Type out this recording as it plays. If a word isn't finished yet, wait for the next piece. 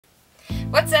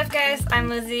What's up guys, I'm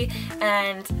Lizzie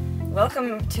and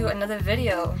welcome to another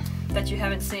video that you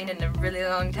haven't seen in a really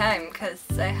long time because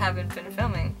I haven't been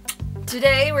filming.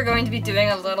 Today we're going to be doing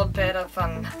a little bit of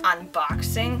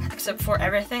unboxing, except for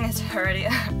everything is already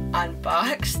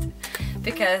unboxed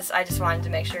because I just wanted to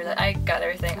make sure that I got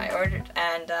everything I ordered.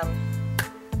 And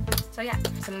so yeah,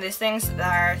 some of these things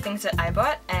are things that I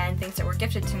bought and things that were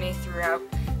gifted to me throughout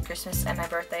Christmas and my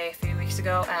birthday a few weeks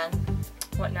ago and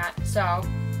whatnot. So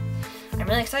I'm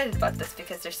really excited about this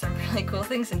because there's some really cool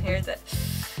things in here that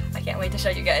I can't wait to show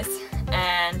you guys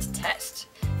and test.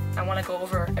 I want to go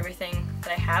over everything that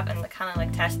I have and kind of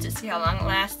like test it, see how long it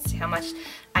lasts, see how much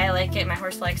I like it, my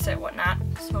horse likes it, whatnot.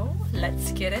 So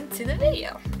let's get into the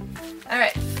video.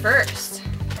 Alright, first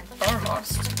and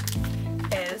foremost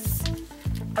is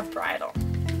a bridle.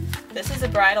 This is a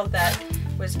bridle that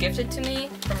was gifted to me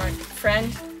from a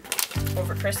friend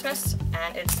over Christmas,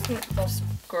 and it's the most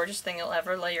gorgeous thing you'll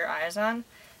ever lay your eyes on.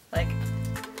 Like,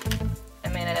 I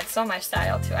mean, and it's so my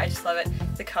style too. I just love it.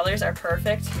 The colors are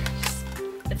perfect.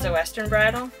 It's a Western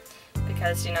bridle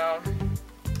because, you know,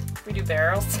 we do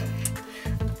barrels.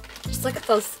 Just look at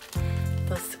those,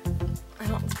 I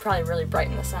don't, it's probably really bright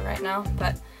in the sun right now,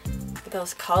 but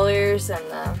those colors and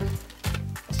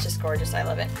it's just gorgeous. I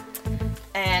love it.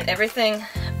 And everything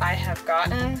I have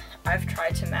gotten, I've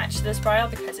tried to match this bridle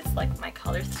because it's like my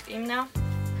color scheme now.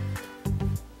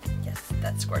 Yes,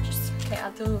 that's gorgeous. Okay,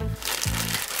 I'll do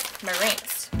my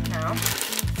rings now.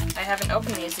 I haven't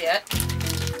opened these yet,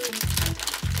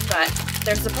 but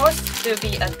there's supposed to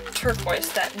be a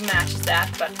turquoise that matches that,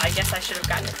 but I guess I should have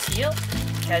gotten a teal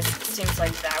because it seems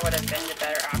like that would have been the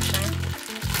better option.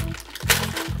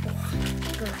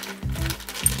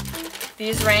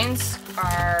 These reins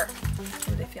are,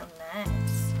 ooh, they feel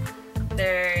nice.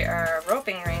 They are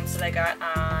roping reins that I got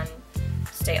on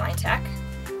Tack.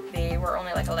 They were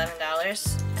only like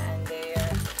 $11 and they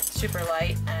are super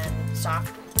light and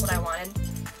soft, what I wanted.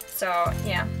 So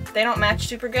yeah, they don't match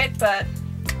super good, but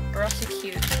they're also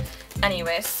cute.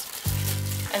 Anyways,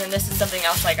 and then this is something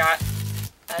else I got.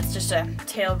 It's just a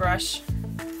tail brush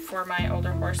for my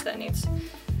older horse that needs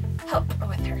help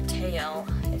with her tail.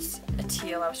 It's a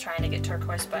teal. I was trying to get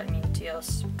turquoise, but I mean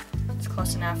teal's, it's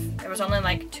close enough. It was only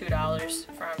like $2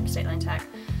 from Tack,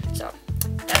 so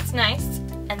that's nice.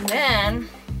 And then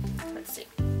let's see.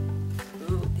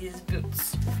 Ooh, these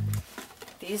boots.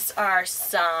 These are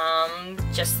some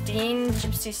Justine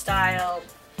Gypsy style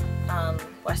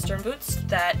Western boots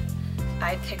that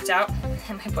I picked out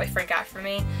and my boyfriend got for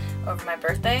me over my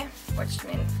birthday, which, I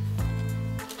mean,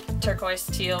 turquoise,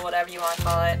 teal, whatever you want to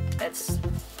call it. It's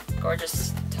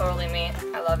gorgeous, totally me.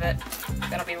 I love it. I'm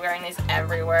gonna be wearing these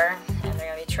everywhere, and they're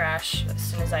gonna be trash as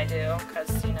soon as I do,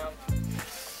 because, you know.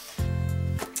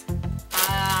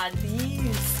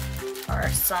 These are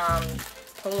some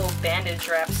polo bandage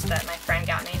wraps that my friend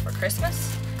got me for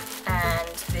Christmas, and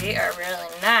they are really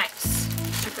nice.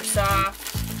 Super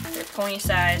soft. They're pony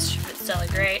size. She fits Stella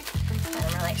great, and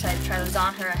I'm really excited to try those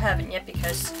on her. I haven't yet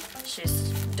because she's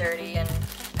dirty, and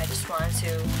I just wanted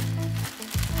to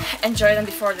enjoy them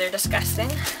before they're disgusting.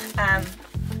 And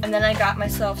then I got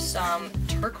myself some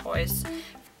turquoise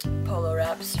polo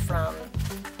wraps from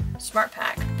Smart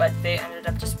Pack, but they ended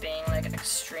up just being like an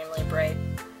extremely bright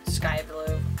sky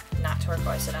blue, not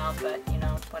turquoise at all, but you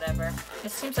know, whatever.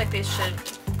 It seems like they should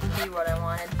be what I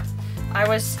wanted.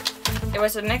 It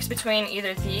was a mix between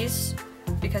either these,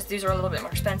 because these are a little bit more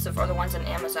expensive, or the ones on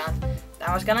Amazon.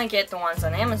 I was gonna get the ones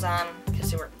on Amazon because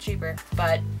they were cheaper,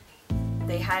 but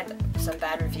they had some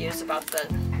bad reviews about the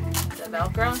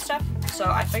Velcro and stuff, so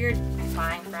I figured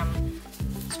buying from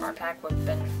Smart Pack would have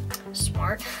been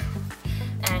smart.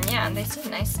 And yeah, and they seem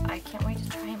nice. I can't wait to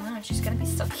try them on. She's gonna be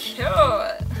so cute.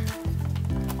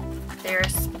 They're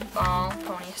small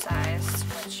pony size,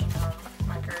 which, you know,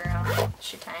 my girl,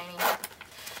 she's tiny.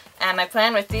 And my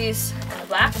plan with these and the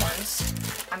black ones,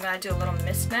 I'm gonna do a little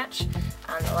mismatch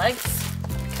on the legs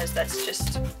because that's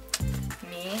just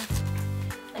me.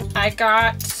 And I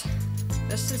got,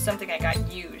 this is something I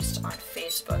got used on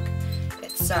Facebook.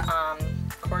 It's a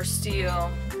coarse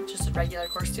steel, just a regular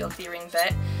coarse steel D-ring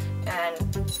bit,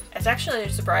 and it's actually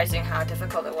surprising how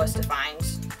difficult it was to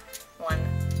find one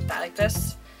like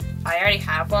this. I already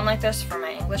have one like this for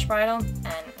my English bridle, and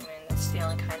I mean, that's the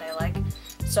only kind I like.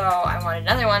 So I wanted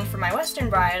another one for my Western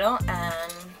bridle,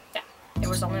 and yeah, it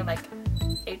was only like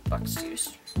 $8 to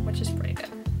use, which is pretty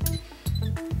good.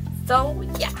 So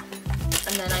yeah,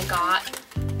 and then I got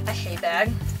a hay bag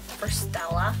for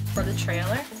Stella for the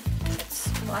trailer. It's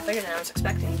a lot bigger than I was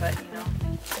expecting, but you know,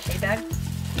 the hay bag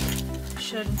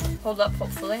should hold up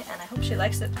hopefully, and I hope she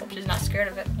likes it. Hope she's not scared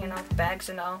of it, you know, bags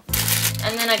and all.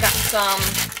 And then I got some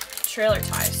trailer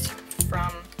ties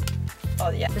from, oh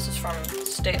yeah, this is from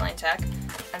State Line Tack,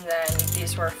 and then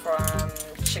these were from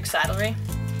Chick Saddlery.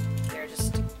 They're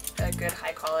just a good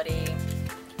high quality,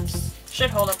 should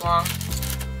hold up long.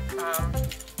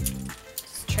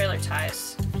 Trailer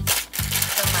ties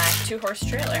for my 2-horse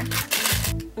trailer.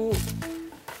 Ooh,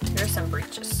 here's some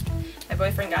breeches. My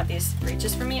boyfriend got these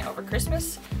breeches for me over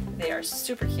Christmas. They are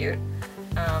super cute.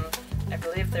 I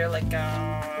believe they're like,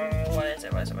 what is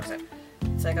it?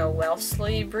 It's like a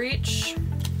Wellesley breech.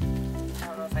 I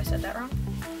don't know if I said that wrong,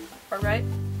 or right,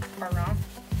 or wrong.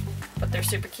 But they're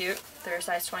super cute. They're a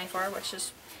size 24, which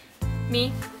is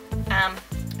me. I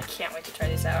can't wait to try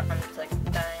these out. I'm just like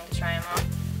dying to try them on.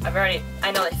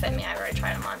 I know they fit me, I've already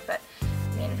tried them on, but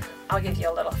I mean, I'll give you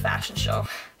a little fashion show.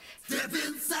 Step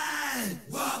inside,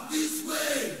 walk this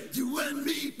way, you and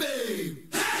me, babe.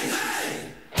 Hey,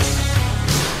 hey!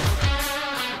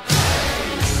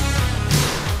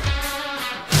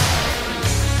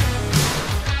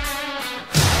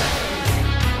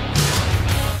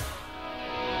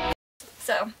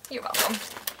 So, you're welcome.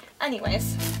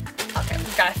 Anyways, okay,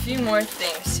 we've got a few more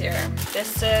things here.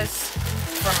 This is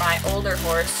for my older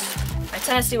horse, my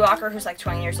Tennessee Walker, who's like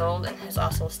 20 years old and is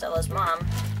also Stella's mom.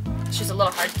 She's a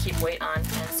little hard to keep weight on,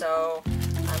 and so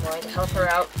I'm going to help her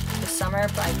out this summer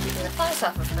by keeping the flies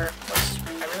off of her,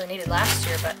 which I really needed last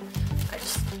year, but I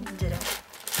just didn't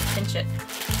pinch it.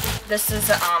 This is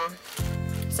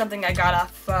something I got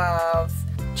off of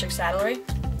Chick Saddlery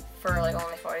for like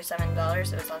only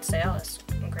 $47. It was on sale. It's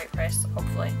a great price.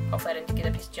 Hopefully I didn't get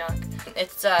a piece of junk.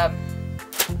 It's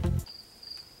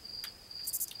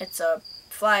a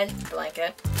fly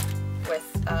blanket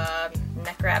with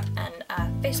neck wrap and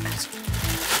a face mask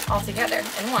all together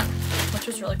in one, which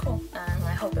was really cool, and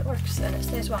I hope it works and it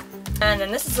stays well. And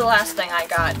then this is the last thing I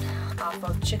got off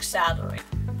of Chick Saddlery,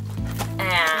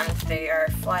 and they are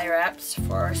fly wraps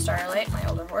for Starlight, my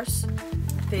older horse.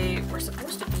 They were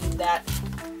supposed to be that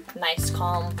nice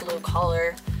calm blue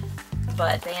color,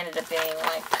 but they ended up being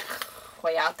like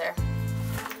way out there.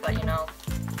 But you know,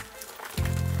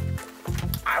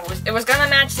 it was gonna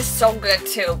match this so good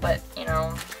too, but you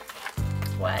know,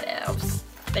 what else?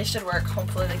 They should work.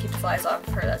 Hopefully they keep the flies off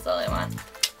of her. That's all I want.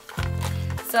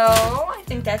 So I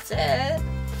think that's it.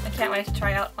 I can't wait to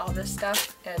try out all this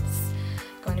stuff. It's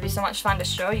going to be so much fun to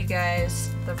show you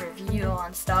guys the review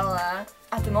on Stella.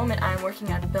 At the moment I'm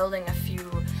working on building a few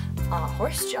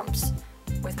horse jumps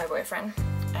with my boyfriend,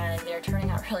 and they're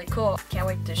turning out really cool. Can't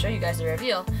wait to show you guys the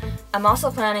reveal. I'm also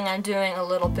planning on doing a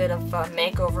little bit of a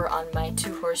makeover on my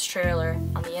 2-horse trailer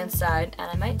on the inside,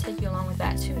 and I might take you along with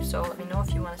that too, so let me know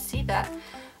if you want to see that.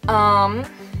 I'm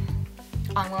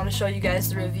going to show you guys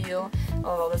the reveal of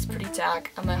all this pretty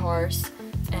tack on my horse,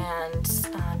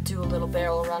 and do a little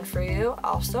barrel run for you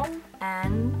also,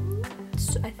 and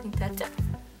I think that's it.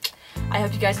 I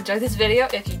hope you guys enjoyed this video.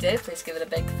 If you did, please give it a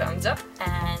big thumbs up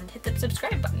and hit the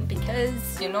subscribe button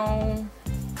because, you know,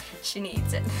 she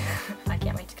needs it. I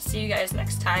can't wait to see you guys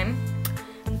next time,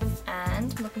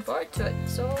 and I'm looking forward to it.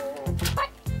 So, bye!